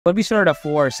When we started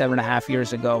Afore 7.5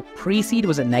 years ago, pre-seed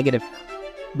was a negative,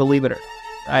 believe it or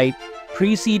not, right?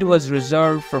 Pre-seed was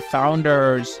reserved for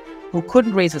founders who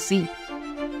couldn't raise a seed.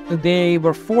 They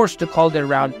were forced to call their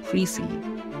round pre-seed.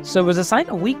 So it was a sign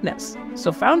of weakness.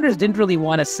 So founders didn't really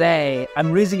want to say,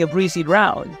 I'm raising a pre-seed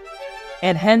round.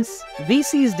 And hence,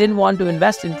 VCs didn't want to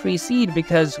invest in pre-seed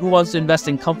because who wants to invest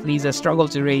in companies that struggle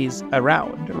to raise a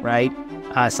round, right?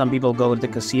 Some people go into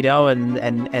the casino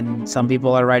and some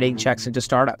people are writing checks into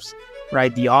startups,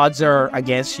 right? The odds are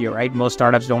against you, right? Most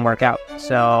startups don't work out.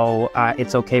 So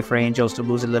it's okay for angels to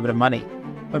lose a little bit of money.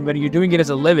 But when you're doing it as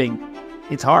a living,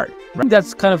 it's hard. Right?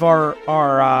 That's kind of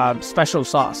our special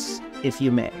sauce, if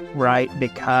you may, right?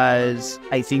 Because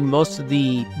I think most of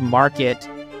the market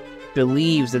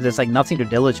believes that there's like nothing to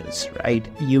diligence, right?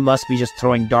 You must be just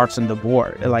throwing darts on the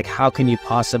board. Like, how can you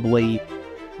possibly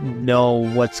know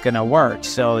what's going to work?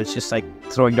 So it's just like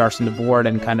throwing darts on the board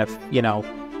and kind of,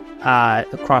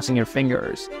 crossing your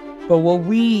fingers. But what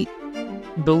we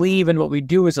believe and what we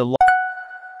do is a lot.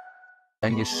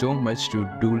 Thank you so much to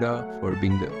Dula for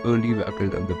being the early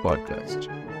backer of the podcast.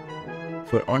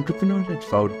 For entrepreneurs and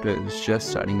founders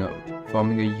just starting out,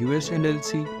 forming a US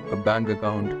LLC, a bank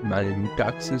account, managing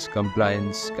taxes,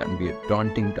 compliance can be a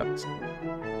daunting task.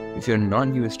 If you're a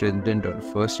non-US resident or a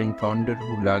first-time founder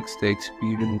who lacks the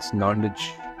experience,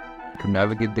 knowledge to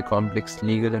navigate the complex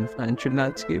legal and financial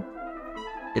landscape,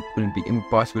 it will be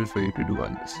impossible for you to do all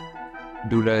this.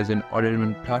 Dula is an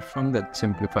all-in-one platform that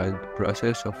simplifies the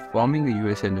process of forming a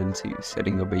US LLC,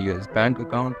 setting up a US bank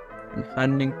account, and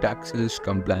handling taxes,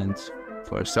 compliance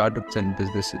for startups and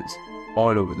businesses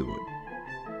all over the world.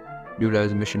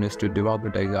 Dula's mission is to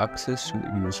democratize access to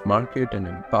the US market and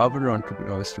empower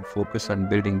entrepreneurs to focus on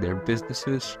building their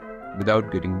businesses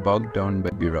without getting bogged down by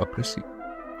bureaucracy.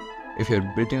 If you're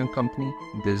building a company,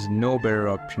 there's no better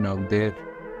option out there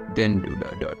than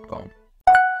Dula.com.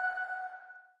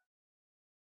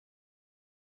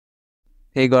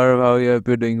 Hey Gaurav, how are you? Hope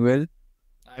you're doing well.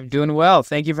 I'm doing well.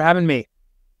 Thank you for having me.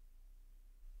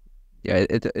 Yeah,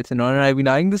 it's an honor. I've been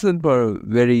eyeing this one for a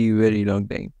very, very long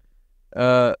time.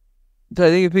 So I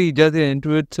think if we just get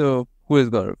into it, so who is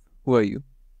Gaurav? Who are you?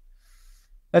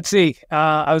 Let's see.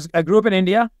 I grew up in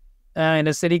India, in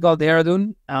a city called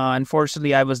Dehradun.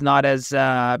 Unfortunately, I was not as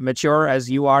mature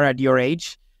as you are at your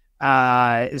age.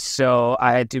 So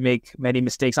I had to make many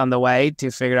mistakes on the way to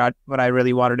figure out what I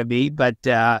really wanted to be. But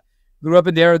grew up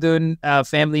in Dehradun.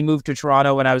 Family moved to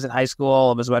Toronto when I was in high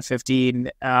school. I was about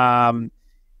 15.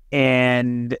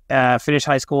 And finished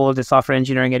high school, did software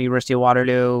engineering at University of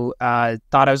Waterloo.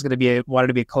 Thought I was wanted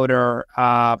to be a coder.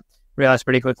 Realized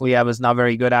pretty quickly I was not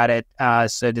very good at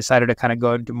it. So decided to kind of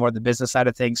go into more of the business side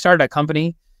of things. Started a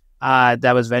company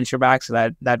that was venture backed,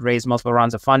 so that raised multiple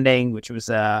rounds of funding, which was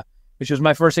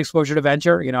my first exposure to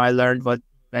venture. I learned what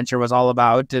venture was all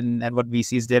about and what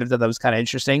VCs did. That was kind of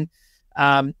interesting.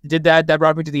 Did that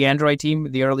brought me to the Android team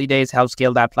in the early days, helped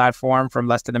scale that platform from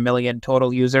less than 1 million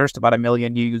total users to about 1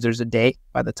 million new users a day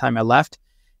by the time I left.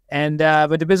 And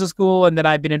went to business school, and then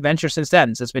I've been in venture since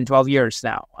then. So it's been 12 years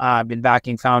now. I've been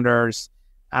backing founders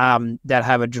that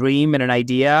have a dream and an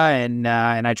idea, and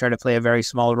I try to play a very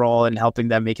small role in helping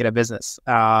them make it a business.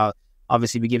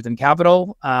 Obviously, we give them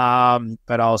capital,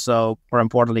 but also, more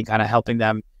importantly, kind of helping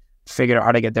them figure out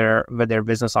how to get their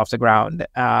business off the ground.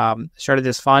 Started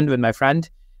this fund with my friend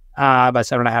about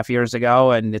 7.5 years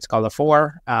ago, and it's called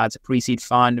Afore. It's a pre-seed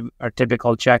fund. Our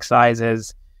typical check size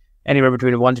is anywhere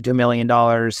between $1 to $2 million,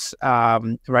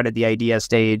 right at the idea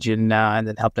stage, and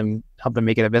then help them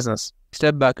make it a business.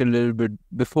 Step back a little bit.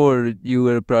 Before you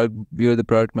were the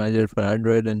product manager for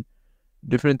Android and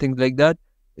different things like that.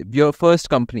 Your first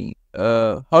company,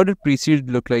 how did pre-seed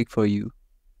look like for you?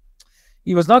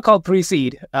 It was not called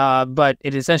pre-seed, but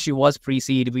it essentially was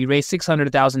pre-seed. We raised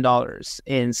 $600,000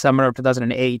 in summer of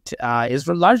 2008. It's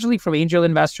largely from angel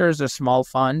investors, a small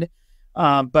fund.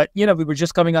 But, we were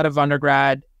just coming out of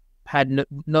undergrad, had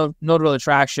no real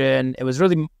attraction. It was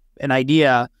really an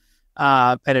idea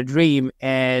and a dream.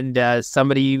 And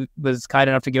somebody was kind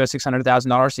enough to give us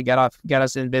 $600,000 to get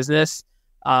us in business.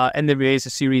 And then we raised a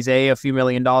Series A, a few $1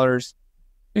 million,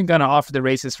 and kind of off the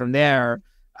races from there.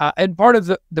 And part of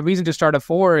the reason to start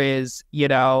Afore is,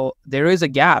 there is a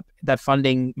gap in that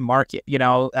funding market.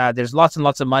 There's lots and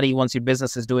lots of money once your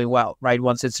business is doing well, right?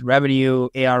 Once it's revenue,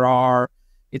 ARR,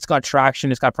 it's got traction,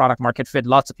 it's got product market fit,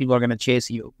 lots of people are going to chase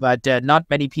you. But not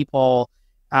many people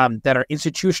that are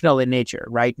institutional in nature,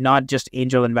 right? Not just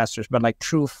angel investors, but like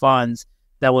true funds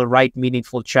that will write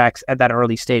meaningful checks at that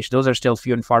early stage. Those are still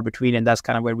few and far between, and that's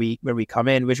kind of where we come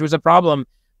in, which was a problem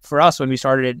for us when we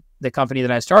started the company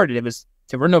that I started.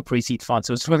 There were no pre-seed funds,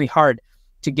 so it's really hard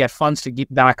to get funds to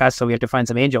back us, so we had to find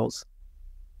some angels.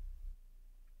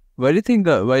 Why do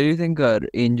you think are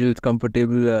angels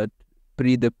comfortable at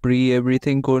pre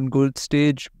everything quote unquote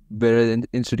stage, whereas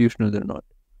institutional are not?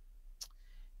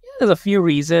 There's a few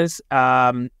reasons.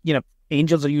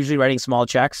 Angels are usually writing small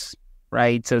checks,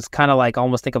 right? So it's kind of like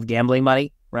almost think of gambling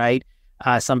money, right?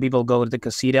 Some people go to the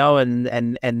casino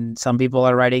and some people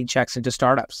are writing checks into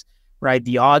startups, right?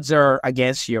 The odds are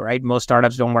against you, right? Most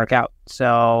startups don't work out.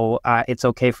 So it's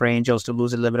okay for angels to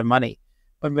lose a little bit of money.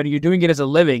 But when you're doing it as a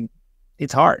living,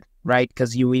 it's hard, right?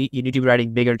 Because you need to be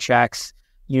writing bigger checks.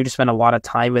 You need to spend a lot of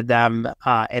time with them.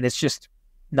 And it's just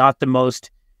not the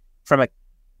most, from a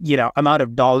amount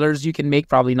of dollars you can make,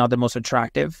 probably not the most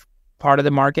attractive part of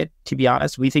the market, to be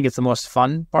honest. We think it's the most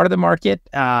fun part of the market.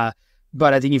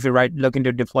 But I think if you're looking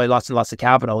to deploy lots and lots of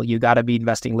capital, you got to be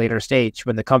investing later stage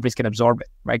when the companies can absorb it,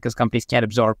 right? Because companies can't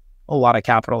absorb a lot of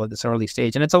capital at this early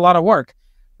stage. And it's a lot of work,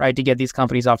 right, to get these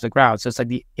companies off the ground. So it's like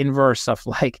the inverse of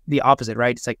like the opposite,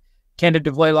 right? It's like, can't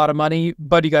deploy a lot of money,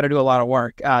 but you got to do a lot of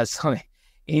work. So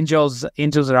angels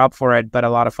are up for it, but a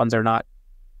lot of funds are not.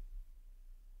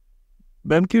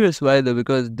 But I'm curious why though,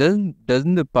 because doesn't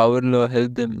the power law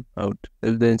help them out,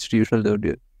 help the institutional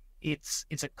audience? It's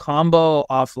a combo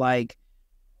of like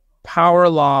power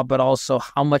law, but also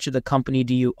how much of the company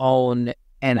do you own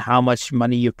and how much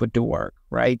money you put to work,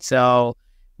 right? So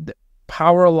the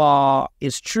power law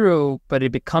is true, but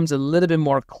it becomes a little bit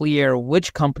more clear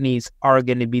which companies are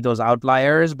going to be those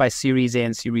outliers by Series A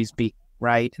and Series B,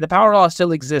 right? The power law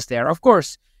still exists there. Of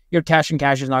course, your cash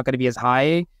is not going to be as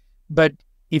high, but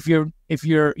if your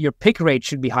pick rate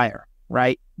should be higher,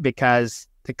 right? Because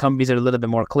the companies are a little bit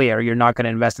more clear. You're not going to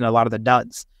invest in a lot of the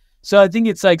duds. So I think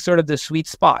it's like sort of the sweet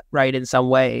spot, right? In some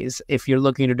ways, if you're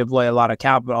looking to deploy a lot of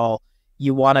capital,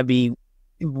 you want to be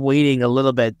waiting a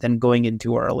little bit than going in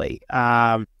too early.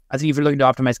 I think if you're looking to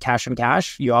optimize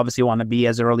cash, you obviously want to be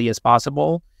as early as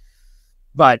possible,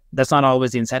 but that's not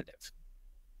always the incentive.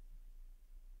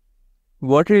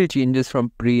 What really changes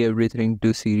from pre-everything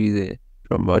to Series A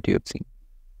from what you have seen?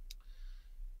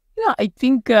 Yeah, I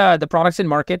think the product's in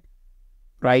market,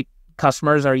 right?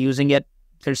 Customers are using it.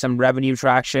 There's some revenue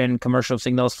traction, commercial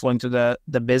signals flowing to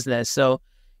the business. So,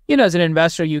 as an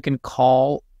investor, you can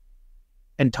call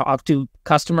and talk to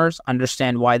customers,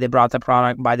 understand why they bought the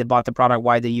product,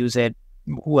 why they use it,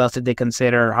 who else did they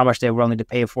consider, how much they're willing to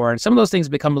pay for it. Some of those things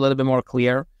become a little bit more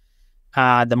clear.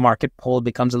 The market pull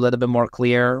becomes a little bit more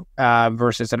clear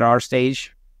versus at our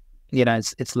stage.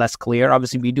 It's less clear.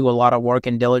 Obviously, we do a lot of work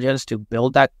and diligence to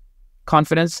build that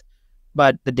confidence,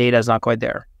 but the data is not quite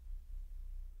there.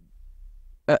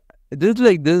 This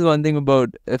is one thing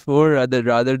about Afore,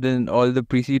 rather than all the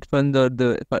pre-seed funds or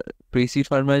the pre-seed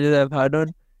fund managers I've had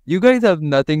on. You guys have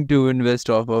nothing to invest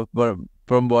off of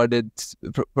from what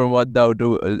the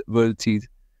outer world sees,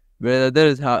 where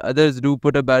others do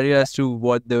put a barrier as to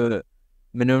what the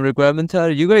minimum requirements are.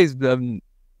 You guys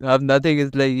have nothing.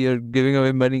 It's like you're giving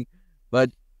away money.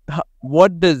 But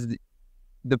what does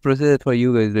the process for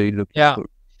you guys really look for?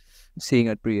 Seeing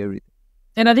at pre-everything.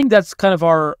 And I think that's kind of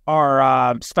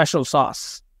our special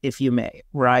sauce, if you may,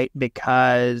 right?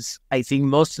 Because I think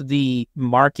most of the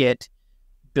market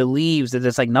believes that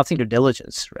there's like nothing to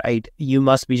diligence, right? You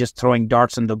must be just throwing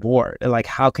darts on the board. Like,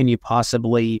 how can you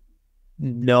possibly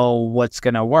know what's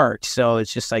going to work? So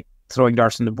it's just like throwing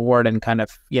darts on the board and kind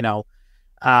of,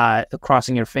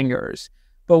 crossing your fingers.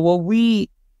 But what we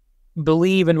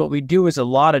believe and what we do is a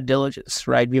lot of diligence,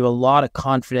 right? We have a lot of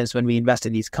confidence when we invest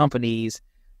in these companies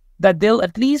that they'll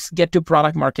at least get to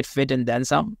product market fit and then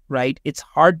some, right? It's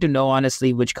hard to know,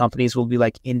 honestly, which companies will be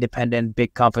like independent,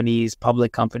 big companies,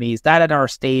 public companies. That at our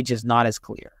stage is not as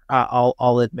clear,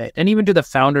 I'll admit. And even to the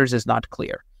founders is not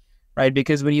clear, right?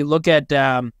 Because when you look at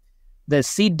the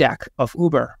seed deck of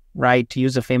Uber, right, to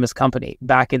use a famous company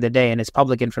back in the day, and it's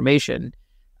public information,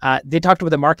 they talked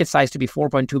about the market size to be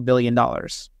 $4.2 billion,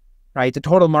 right? The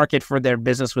total market for their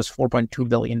business was $4.2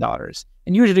 billion.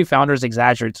 And usually founders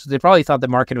exaggerate. So they probably thought the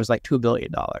market was like $2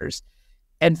 billion.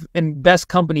 And best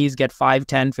companies get 5,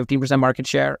 10, 15% market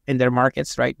share in their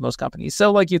markets, right? Most companies.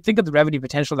 So like you think of the revenue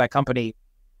potential of that company,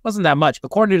 wasn't that much,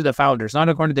 according to the founders, not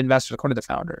according to the investors, according to the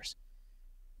founders.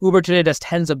 Uber today does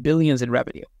tens of billions in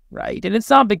revenue, right? And it's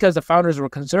not because the founders were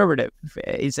conservative.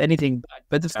 It's anything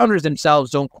but the founders themselves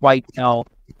don't quite know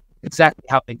exactly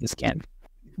how big this can be.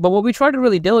 But what we try to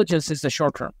really diligence is the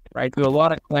short term, right? We have a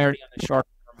lot of clarity on the short term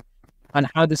on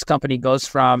how this company goes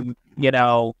from,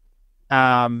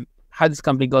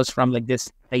 like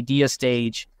this idea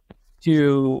stage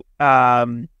to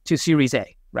Series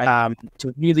A, right?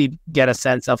 To really get a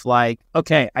sense of like,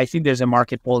 okay, I think there's a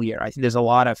market pull here. I think there's a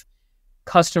lot of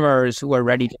customers who are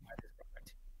ready to buy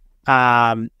this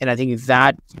product. And I think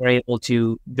that we're able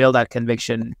to build that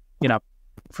conviction,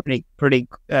 pretty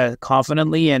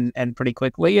confidently and pretty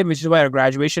quickly, and which is why our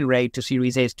graduation rate to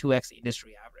Series A is 2x the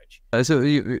industry average.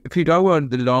 If you talk about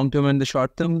the long term and the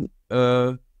short term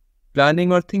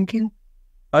planning or thinking,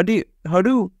 how do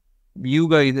you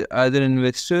guys as an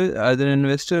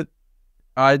investor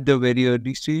at the very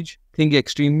early stage think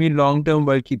extremely long term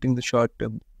while keeping the short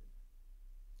term?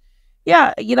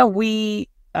 Yeah, we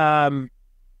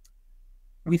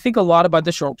think a lot about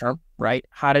the short term, right?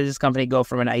 How does this company go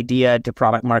from an idea to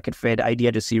product market fit,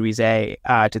 idea to Series A,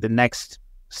 to the next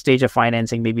stage of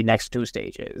financing, maybe next 2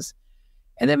 stages.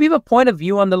 And then we have a point of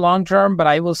view on the long term, but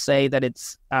I will say that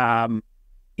it's a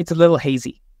little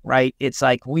hazy, right? It's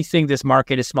like, we think this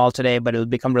market is small today, but it'll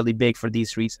become really big for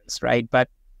these reasons, right? But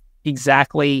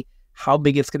exactly how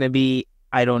big it's going to be,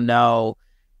 I don't know.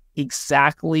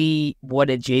 Exactly what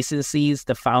adjacencies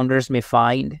the founders may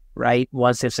find, right,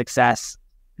 once they have success,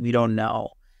 we don't know.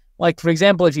 Like, for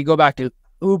example, if you go back to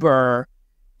Uber,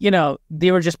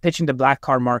 they were just pitching the black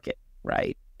car market,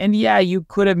 right? And yeah, you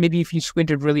could have, maybe if you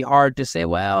squinted really hard, to say,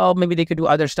 well, maybe they could do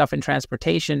other stuff in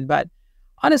transportation. But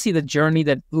honestly, the journey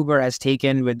that Uber has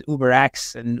taken with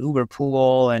UberX and Uber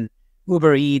Pool and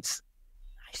Uber Eats,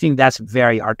 I think that's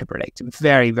very hard to predict.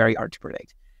 Very, very hard to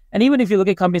predict. And even if you look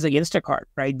at companies like Instacart,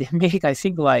 right, they make, I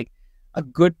think, like a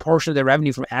good portion of their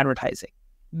revenue from advertising.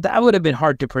 That would have been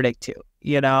hard to predict too,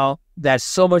 that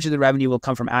so much of the revenue will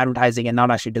come from advertising and not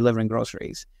actually delivering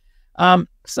groceries.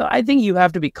 So I think you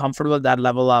have to be comfortable with that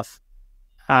level of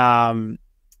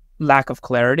lack of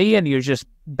clarity, and you're just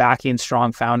backing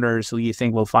strong founders who you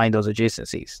think will find those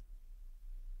adjacencies.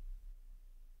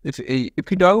 If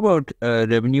you talk about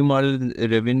revenue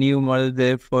model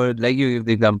there, for like you give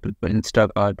the example for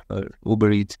Instacart or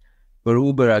Uber Eats, for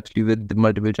Uber actually with the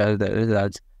multiple channels that it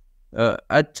has,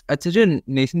 at such a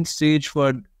nascent stage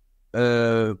for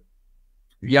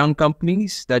young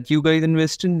companies that you guys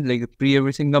invest in, like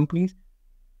pre-everything companies,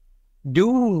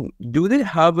 do they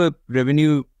have a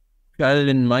revenue channel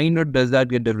in mind, or does that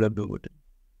get developed over time?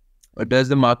 Or does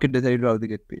the market decide how they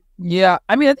get paid? Yeah,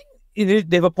 I mean, I think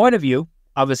they have a point of view,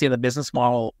 obviously, in the business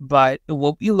model, but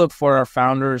what we look for are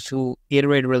founders who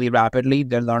iterate really rapidly,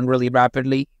 they learn really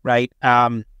rapidly, right?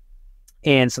 And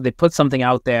so they put something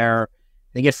out there,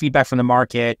 they get feedback from the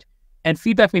market, and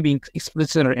feedback may be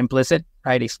explicit or implicit,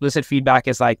 right? Explicit feedback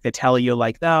is like, they tell you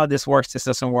like, oh, this works, this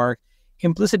doesn't work.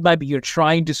 Implicit might be you're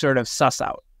trying to sort of suss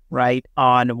out, right,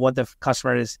 on what the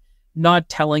customer is not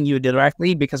telling you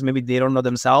directly, because maybe they don't know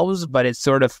themselves, but it's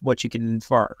sort of what you can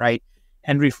infer, right?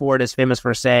 Henry Ford is famous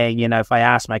for saying, if I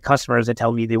ask my customers, they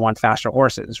tell me they want faster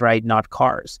horses, right? Not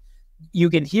cars. You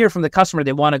can hear from the customer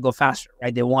they want to go faster,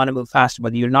 right? They want to move faster,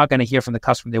 but you're not going to hear from the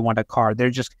customer they want a car. They're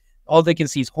just, all they can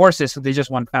see is horses, so they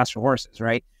just want faster horses,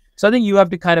 right? So I think you have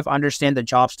to kind of understand the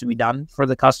jobs to be done for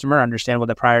the customer, understand what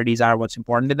the priorities are, what's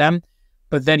important to them,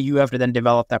 but then you have to then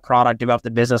develop that product, develop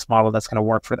the business model that's going to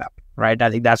work for them, right? I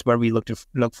think that's where we look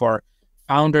for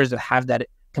founders that have that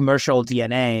commercial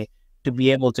DNA to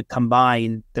be able to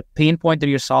combine the pain point that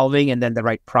you're solving and then the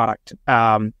right product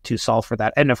to solve for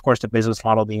that. And of course, the business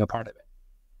model being a part of it.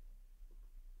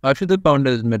 After the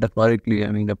founders, metaphorically,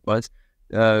 of course,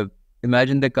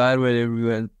 imagine the car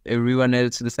where everyone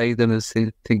else besides them is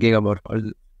thinking about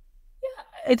horses. Yeah,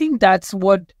 I think that's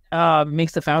what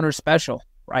makes the founder special,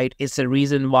 right? It's the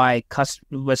reason why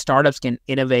startups can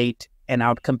innovate and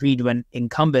outcompete when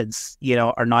incumbents,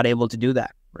 are not able to do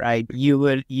that, right? You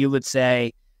would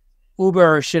say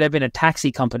Uber should have been a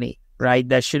taxi company, right?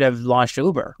 That should have launched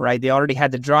Uber, right? They already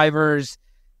had the drivers,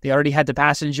 they already had the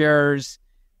passengers,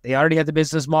 they already had the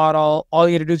business model. All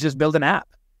you had to do is just build an app,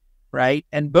 right?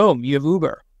 And boom, you have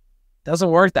Uber. Doesn't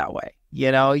work that way.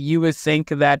 You would think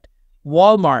that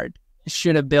Walmart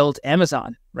should have built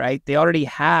Amazon, right? They already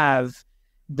have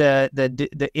the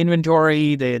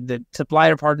inventory, the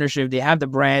supplier partnership, they have the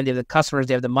brand, they have the customers,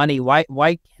 they have the money. Why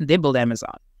can't they build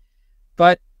Amazon?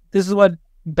 But this is what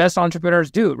best entrepreneurs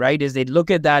do, right? Is they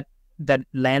look at that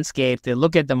landscape, they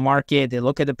look at the market, they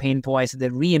look at the pain points, they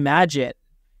reimagine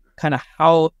kind of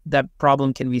how that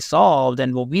problem can be solved.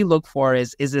 And what we look for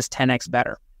is this 10x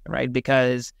better, right?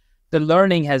 Because the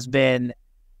learning has been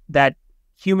that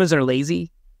humans are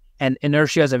lazy and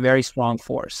inertia is a very strong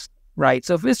force, right?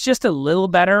 So if it's just a little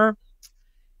better,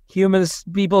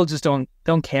 people just don't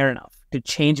care enough to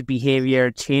change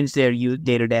behavior, change their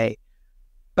day-to-day.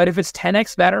 But if it's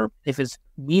 10x better, if it's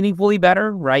meaningfully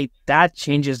better, right, that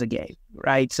changes the game,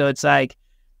 right? So it's like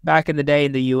back in the day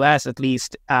in the US, at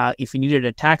least, if you needed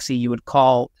a taxi, you would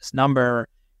call this number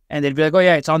and they'd be like, oh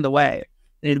yeah, it's on the way.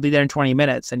 And it'll be there in 20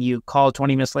 minutes. And you call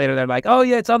 20 minutes later, they're like, oh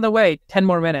yeah, it's on the way, 10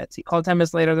 more minutes. You call 10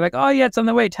 minutes later, they're like, oh yeah, it's on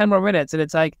the way, 10 more minutes. And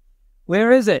it's like,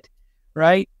 where is it?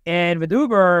 right? And with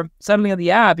Uber, suddenly on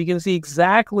the app, you can see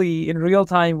exactly in real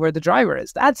time where the driver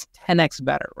is. That's 10x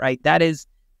better, right? That is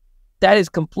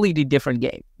completely different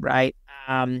game, right?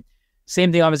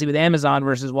 Same thing, obviously, with Amazon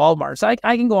versus Walmart. So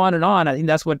I can go on and on. I think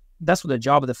that's what the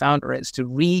job of the founder is, to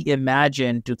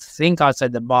reimagine, to think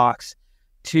outside the box,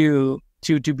 to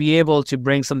be able to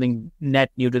bring something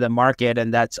net new to the market,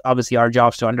 and that's obviously our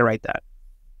jobs to underwrite that.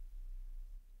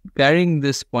 Carrying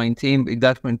this point,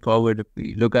 that point forward, if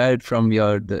we look at it from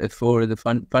the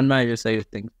fund manager side of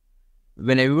things,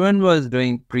 when everyone was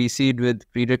doing pre-seed with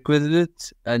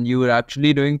prerequisites and you were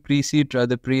actually doing pre-seed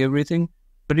rather pre-everything,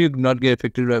 but you not get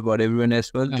affected by what everyone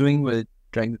else was doing with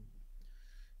trying?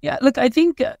 Yeah, look, I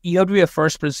think you have to be a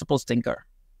first principles thinker,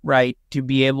 right, to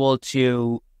be able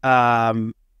to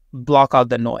block out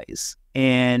the noise.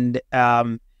 And,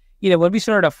 when we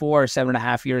started Afore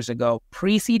 7.5 years ago,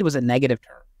 pre-seed was a negative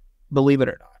term, believe it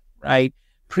or not, right?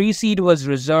 Pre-seed was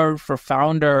reserved for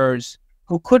founders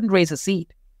who couldn't raise a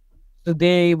seed. So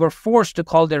they were forced to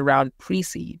call their round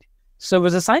pre-seed. So it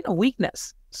was a sign of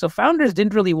weakness. So founders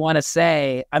didn't really want to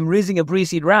say, I'm raising a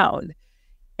pre-seed round.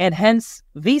 And hence,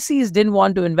 VCs didn't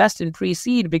want to invest in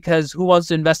pre-seed because who wants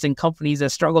to invest in companies that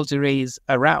struggle to raise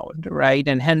a round, right?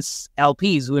 And hence,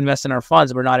 LPs who invest in our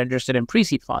funds were not interested in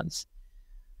pre-seed funds.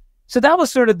 So that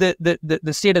was sort of the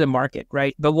state of the market,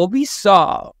 right? But what we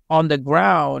saw on the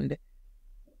ground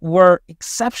were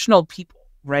exceptional people,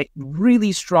 right?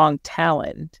 Really strong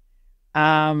talent,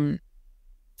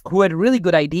 who had really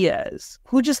good ideas,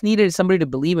 who just needed somebody to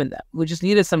believe in them, who just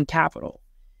needed some capital.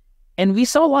 And we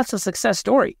saw lots of success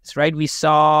stories, right? We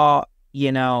saw,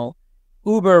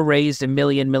 Uber raised $1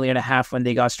 million, $1.5 million when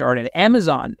they got started.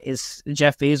 Amazon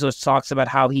Jeff Bezos talks about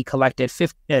how he collected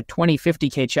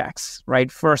 50K checks,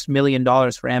 right? First $1 million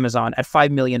for Amazon at $5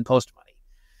 million post money,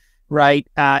 right?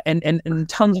 And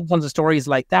tons and tons of stories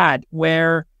like that,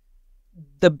 where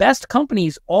the best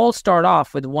companies all start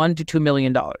off with $1 to $2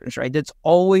 million, right? That's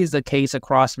always the case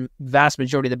across vast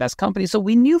majority of the best companies. So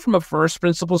we knew from a first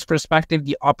principles perspective,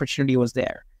 the opportunity was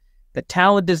there. The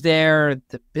talent is there,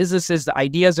 the businesses, the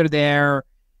ideas are there.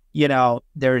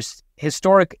 There's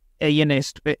historic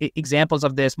examples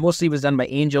of this. Mostly was done by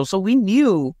angels. So we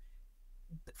knew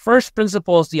first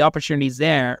principles, the opportunity is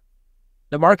there.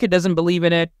 The market doesn't believe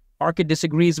in it. Market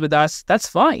disagrees with us. That's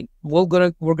fine. We're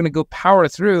gonna go power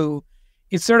through.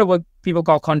 It's sort of what people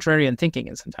call contrarian thinking,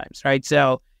 and sometimes, right?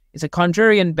 So it's a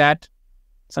contrarian bet.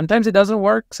 Sometimes it doesn't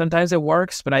work. Sometimes it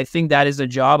works. But I think that is the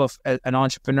job of an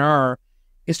entrepreneur,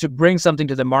 is to bring something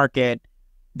to the market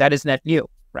that is net new,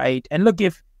 right? And look,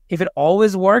 if it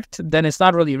always worked, then it's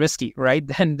not really risky, right?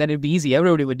 Then it'd be easy.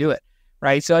 Everybody would do it,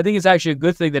 right? So I think it's actually a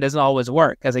good thing that doesn't always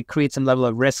work, as it creates some level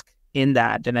of risk in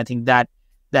that. And I think that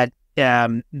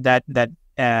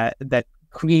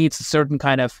creates a certain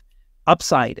kind of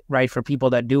upside, right, for people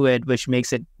that do it, which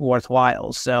makes it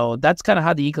worthwhile. So that's kind of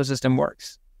how the ecosystem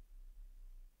works.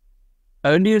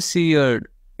 How do you see your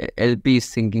LPs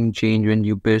thinking change when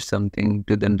you pitch something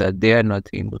to them that they are not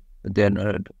thinking, they are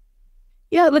not?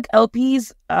 Yeah, look,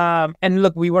 LPs, and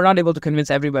look, we were not able to convince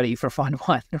everybody for Fund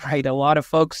 1, right? A lot of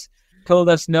folks told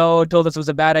us no, told us it was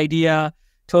a bad idea,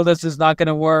 told us it's not going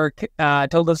to work,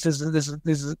 told us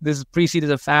this pre-seed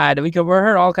is a fad. We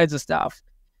heard all kinds of stuff.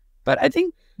 But I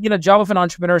think, job of an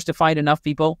entrepreneur is to find enough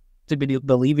people to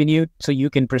believe in you so you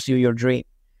can pursue your dream.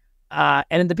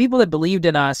 And the people that believed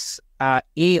in us,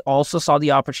 also saw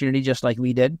the opportunity just like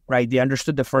we did, right? They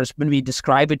understood when we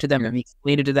described it to them, and we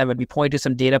explained it to them, and we pointed to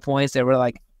some data points, they were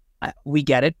like, we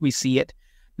get it, we see it,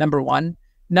 number one.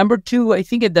 Number two, I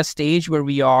think at the stage where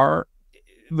we were,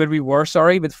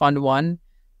 with Fund 1,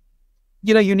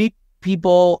 you need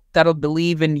people that'll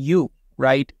believe in you,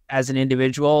 right? As an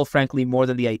individual, frankly, more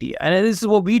than the idea. And this is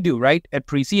what we do, right? At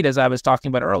Pre-Seed, as I was talking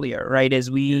about earlier, right? Is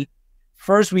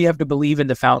first we have to believe in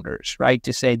the founders, right?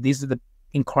 To say, these are the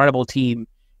incredible team.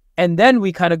 And then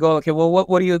we kind of go, okay, well,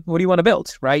 what do you want to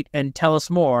build, right? And tell us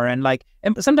more. And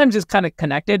sometimes it's kind of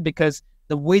connected, because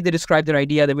the way they describe their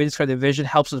idea, the way they describe their vision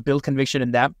helps us build conviction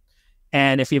in them.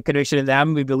 And if you have conviction in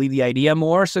them, we believe the idea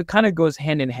more. So it kind of goes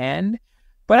hand in hand.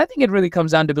 But I think it really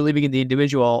comes down to believing in the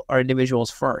individual, or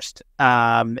individuals first,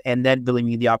 and then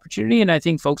believing in the opportunity. And I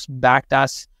think folks backed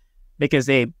us because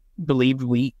they believed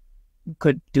we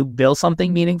could build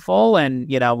something meaningful. And,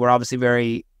 we're obviously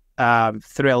very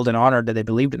thrilled and honored that they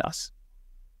believed in us.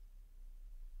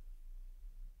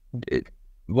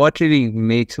 What really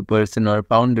makes a person or a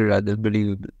founder rather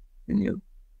believe in you?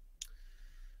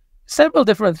 Several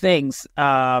different things.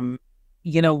 One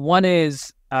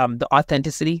is the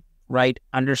authenticity, right?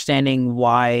 Understanding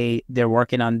why they're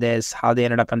working on this, how they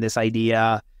ended up on this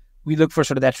idea, we look for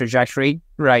sort of that trajectory,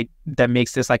 right? That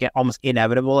makes this like almost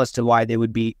inevitable as to why they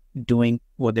would be doing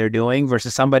what they're doing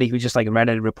versus somebody who just like read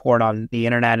a report on the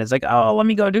internet and is like, oh, let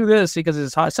me go do this because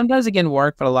it's hot. Sometimes it can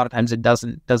work, but a lot of times it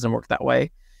doesn't work that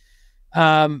way.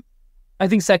 I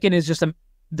think second is just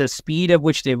the speed at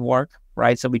which they work,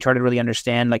 right? So we try to really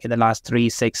understand like in the last 3,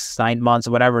 6, 9 months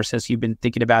or whatever, since you've been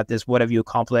thinking about this, what have you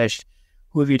accomplished?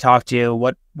 Who have you talked to?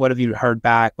 What have you heard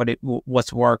back?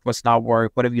 What's worked? What's not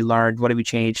worked? What have you learned? What have you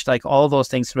changed? Like all of those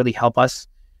things really help us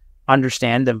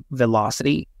understand the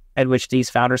velocity at which these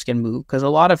founders can move. Because a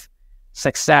lot of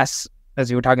success, as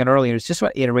you were talking earlier, is just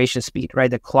about iteration speed, right?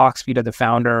 The clock speed of the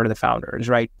founder or the founders,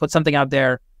 right? Put something out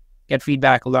there, get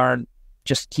feedback, learn,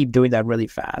 just keep doing that really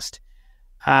fast.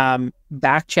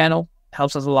 Back channel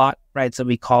helps us a lot, right? So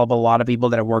we call up a lot of people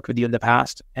that have worked with you in the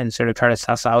past and sort of try to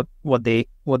suss out what they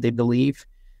believe.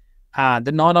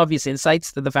 The non-obvious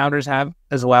insights that the founders have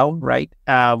as well, right?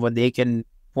 When they can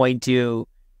point to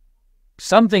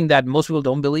something that most people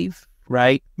don't believe,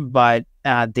 right? But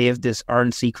they have this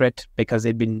earned secret because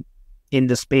they've been in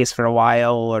the space for a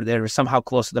while or they're somehow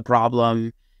close to the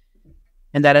problem.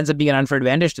 And that ends up being an unfair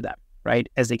advantage to them, right?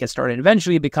 As they get started.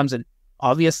 Eventually it becomes an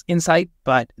obvious insight,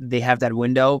 but they have that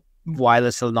window while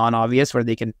it's still non-obvious where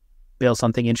they can build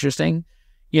something interesting.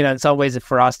 You know, in some ways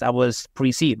for us, that was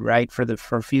pre-seed, right?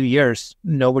 For a few years,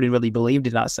 nobody really believed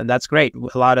in us. And that's great.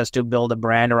 It allowed us to build a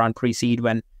brand around pre-seed.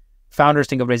 When founders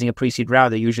think of raising a pre-seed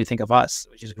round, they usually think of us,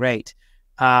 which is great.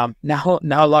 Now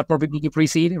a lot more people do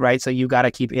pre-seed, right? So you got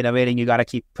to keep innovating. You got to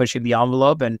keep pushing the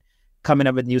envelope and coming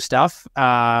up with new stuff.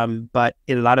 But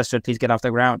it allowed us to at least get off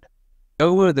the ground.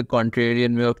 Over the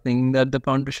contrarian way of thinking that the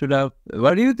founder should have.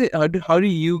 What do you think? How do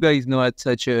you guys know at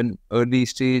such an early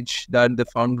stage that the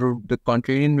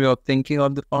contrarian way of thinking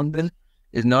of the founder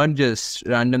is not just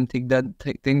random things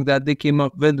that they came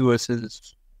up with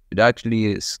versus it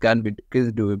actually can be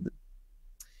doable?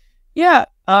 Yeah.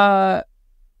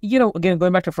 Again,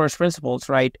 going back to first principles,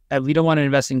 right? We don't want to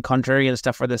invest in contrarian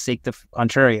stuff for the sake of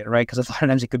contrarian, right? Because a lot of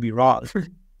times it could be wrong. So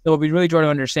what we really try to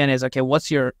understand is, okay, what's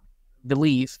your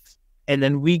belief? And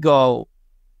then we go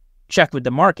check with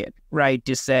the market, right?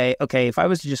 To say, okay, if I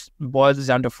was to just boil this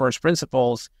down to first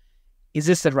principles, is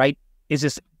this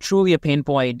truly a pain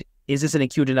point? Is this an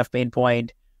acute enough pain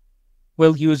point?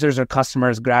 Will users or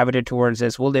customers gravitate towards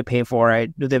this? Will they pay for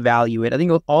it? Do they value it? I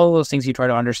think all of those things you try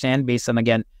to understand based on,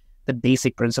 again, the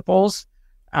basic principles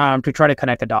to try to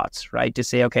connect the dots, right? To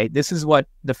say, okay, this is what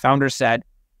the founder said.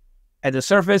 At the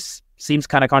surface, seems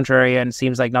kind of contrarian,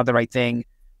 seems like not the right thing.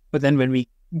 But then when we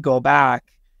go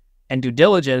back and do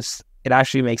diligence, it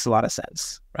actually makes a lot of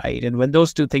sense, right? And when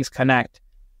those two things connect,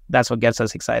 that's what gets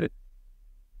us excited.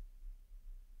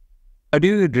 How do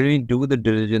you really do the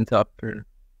diligence after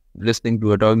listening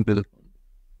to a talking to the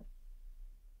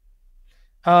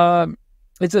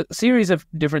It's a series of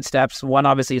different steps. One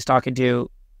obviously is talking to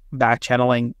back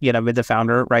channeling, with the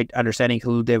founder, right? Understanding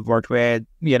who they've worked with,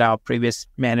 previous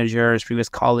managers, previous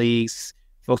colleagues,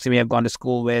 folks we may have gone to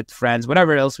school with, friends,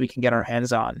 whatever else we can get our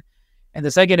hands on. And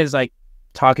the second is like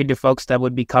talking to folks that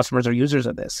would be customers or users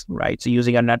of this, right? So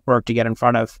using a network to get in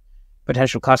front of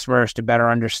potential customers to better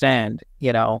understand,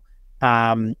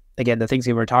 again, the things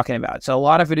we were talking about. So a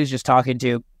lot of it is just talking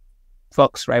to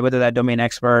folks, right? Whether that domain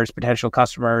experts, potential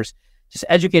customers, just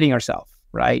educating ourselves,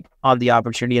 right? On the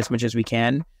opportunity as much as we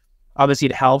can. Obviously,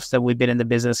 it helps that we've been in the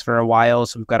business for a while.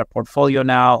 So we've got a portfolio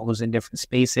now who's in different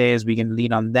spaces. We can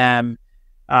lean on them.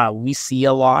 We see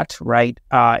a lot, right,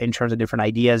 in terms of different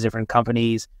ideas, different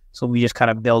companies. So we just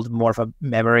kind of build more of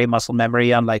a muscle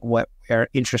memory on like where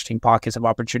interesting pockets of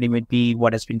opportunity would be,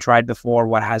 what has been tried before,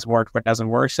 what has worked, what doesn't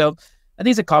work. So I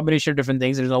think it's a combination of different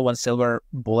things. There's no one silver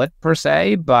bullet per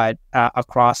se, but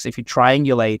across, if you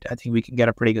triangulate, I think we can get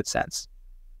a pretty good sense.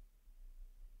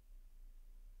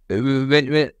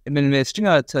 When investing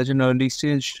at such an early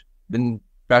stage, when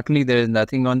practically there is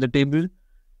nothing on the table,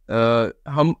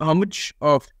 how much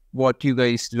of what you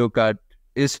guys look at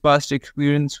is past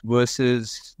experience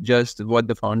versus just what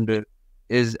the founder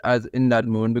is as in that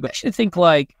moment? Because I should think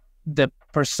like the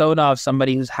persona of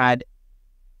somebody who's had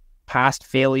past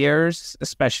failures,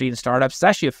 especially in startups, is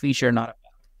actually a feature, not a bug.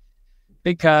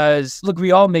 Because look,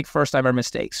 we all make first-timer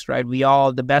mistakes, right?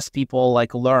 The best people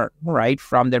like learn, right,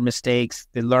 from their mistakes.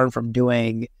 They learn from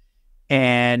doing,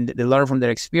 and they learn from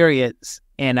their experience.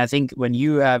 And I think when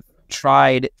you have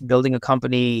tried building a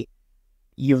company,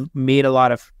 you've made a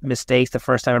lot of mistakes. The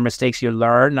first time mistakes you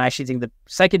learn. And I actually think the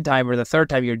second time or the third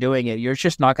time you're doing it, you're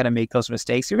just not going to make those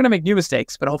mistakes. You're going to make new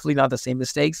mistakes, but hopefully not the same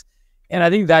mistakes. And I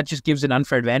think that just gives an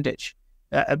unfair advantage.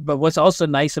 But what's also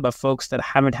nice about folks that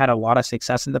haven't had a lot of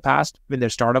success in the past in their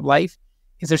startup life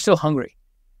is they're still hungry,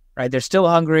 right? They're still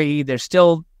hungry. They're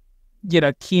still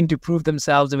keen to prove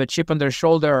themselves, have a chip on their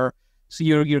shoulder. So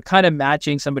you're kind of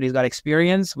matching somebody who's got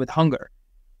experience with hunger.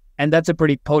 And that's a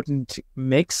pretty potent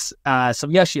mix. So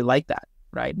we actually like that,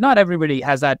 right? Not everybody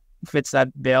fits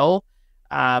that bill.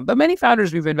 But many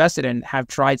founders we've invested in have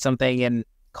tried something in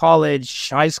college,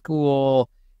 high school,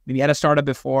 maybe had a startup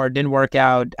before, didn't work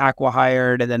out,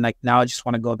 acqui-hired, and then now just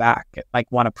want to go back,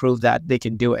 want to prove that they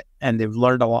can do it. And they've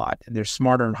learned a lot, and they're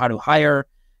smarter on how to hire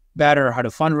better, how to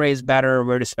fundraise better,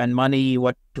 where to spend money,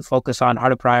 what to focus on, how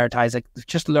to prioritize. They've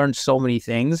just learned so many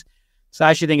things. So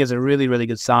I actually think it's a really, really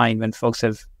good sign when folks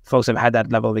have had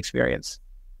that level of experience.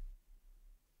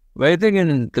 Well, I think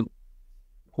in the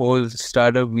whole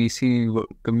startup VC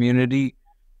community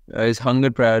is hunger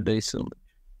prioritized so much.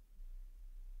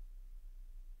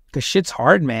 Because shit's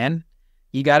hard, man.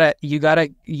 You gotta.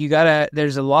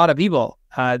 There's a lot of people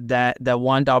that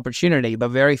want opportunity, but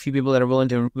very few people that are willing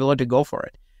to go for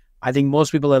it. I think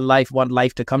most people in life want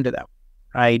life to come to them,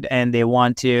 right? And they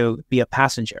want to be a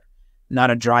passenger,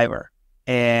 not a driver.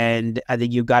 And I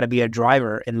think you've got to be a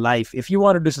driver in life if you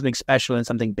want to do something special and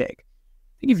something big.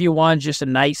 I think if you want just a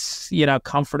nice,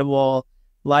 comfortable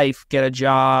life, get a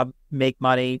job, make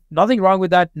money, nothing wrong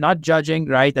with that. Not judging,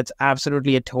 right? That's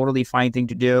absolutely a totally fine thing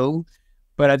to do.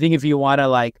 But I think if you want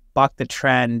to buck the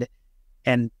trend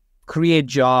and create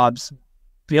jobs,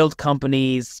 build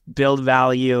companies, build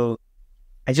value,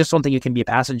 I just don't think you can be a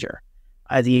passenger.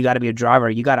 I think you got to be a driver.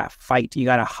 You got to fight. You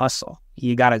got to hustle.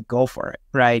 You got to go for it,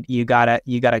 right? You got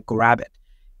to grab it.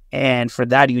 And for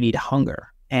that, you need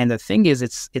hunger. And the thing is,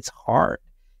 it's hard.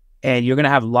 And you're going to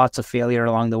have lots of failure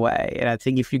along the way. And I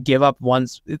think if you give up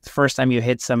once, the first time you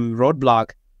hit some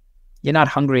roadblock, you're not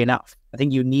hungry enough. I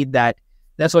think you need that.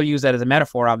 That's why I use that as a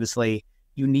metaphor, obviously.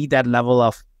 You need that level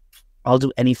of, I'll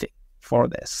do anything for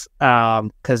this.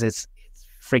 Because it's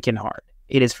freaking hard.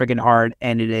 It is freaking hard,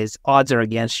 and odds are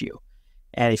against you.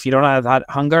 And if you don't have that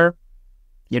hunger,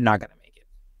 you're not going to make it.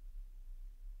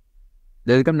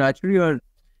 Does it come naturally or?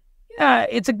 Yeah,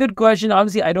 it's a good question.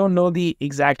 Obviously, I don't know the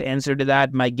exact answer to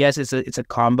that. My guess is it's a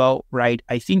combo, right?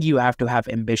 I think you have to have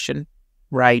ambition,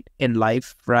 right, in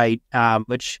life, right?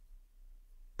 Which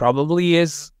probably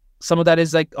is, some of that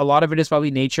is a lot of it is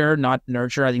probably nature, not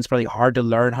nurture. I think it's probably hard to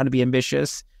learn how to be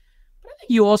ambitious. But I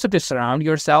think you also have to surround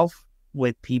yourself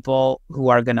with people who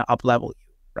are going to up-level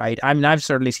you, right? I mean, I've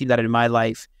certainly seen that in my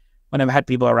life when I've had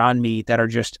people around me that are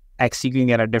just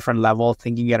executing at a different level,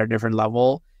 thinking at a different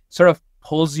level, sort of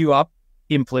pulls you up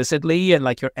implicitly, and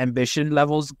your ambition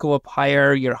levels go up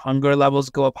higher, your hunger levels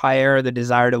go up higher, the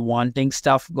desire to wanting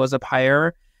stuff goes up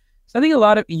higher. So I think a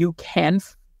lot of you can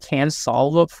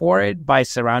solve up for it by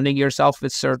surrounding yourself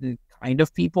with certain kind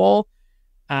of people.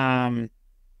 But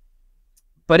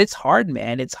it's hard,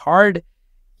 man. It's hard,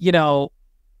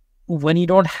 when you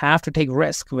don't have to take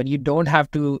risk, when you don't have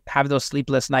to have those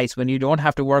sleepless nights, when you don't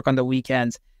have to work on the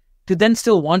weekends, to then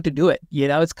still want to do it.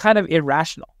 It's kind of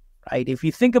irrational, right? If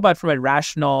you think about it from a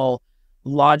rational,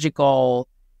 logical,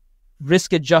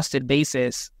 risk-adjusted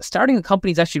basis, starting a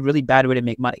company is actually a really bad way to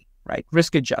make money, right?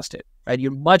 Risk-adjusted, right?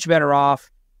 You're much better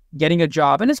off getting a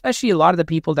job. And especially a lot of the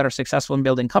people that are successful in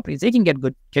building companies, they can get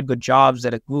good jobs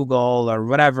at a Google or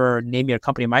whatever, name your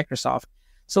company, Microsoft.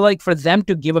 So for them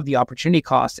to give up the opportunity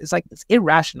cost, it's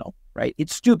irrational, right?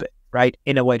 It's stupid, right?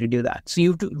 In a way to do that. So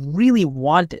you have to really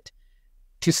want it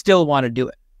to still want to do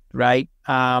it, right?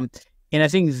 And I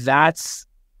think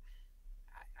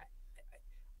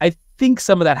I think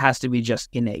some of that has to be just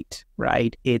innate,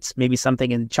 right? It's maybe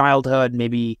something in childhood,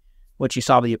 maybe what you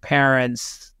saw with your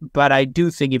parents. But I do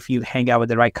think if you hang out with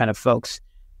the right kind of folks,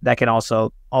 that can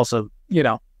also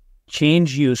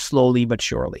change you slowly but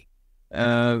surely.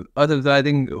 I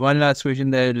think one last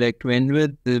question that I'd like to end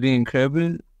with, this has been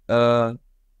incredible. I've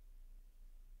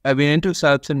been into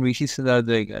startups and VC since I was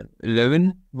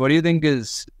 11. What do you think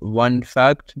is one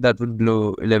fact that would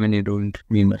blow 11-year-old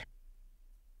me mind?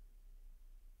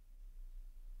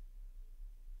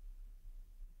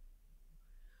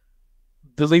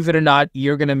 Believe it or not,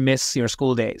 you're going to miss your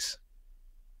school days.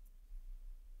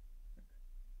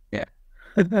 Yeah.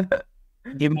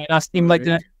 It might not seem like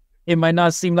that. It might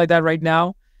not seem like that right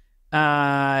now,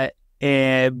 but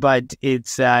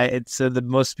it's the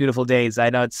most beautiful days. I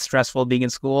know it's stressful being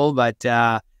in school, but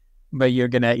you're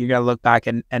gonna look back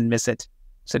and miss it.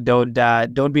 So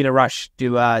don't be in a rush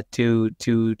to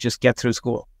just get through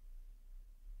school.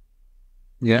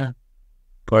 Yeah,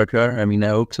 for sure. I mean, I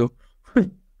hope so.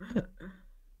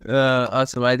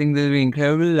 Awesome. I think this will be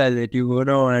incredible. I'll let you go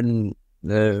now, and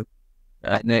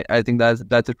I think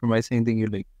that's it for my saying. Thing you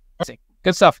like.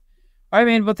 Good stuff. All right,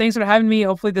 man. Well, thanks for having me.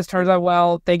 Hopefully this turns out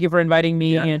well. Thank you for inviting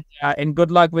me, and good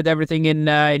luck with everything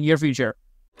in your future.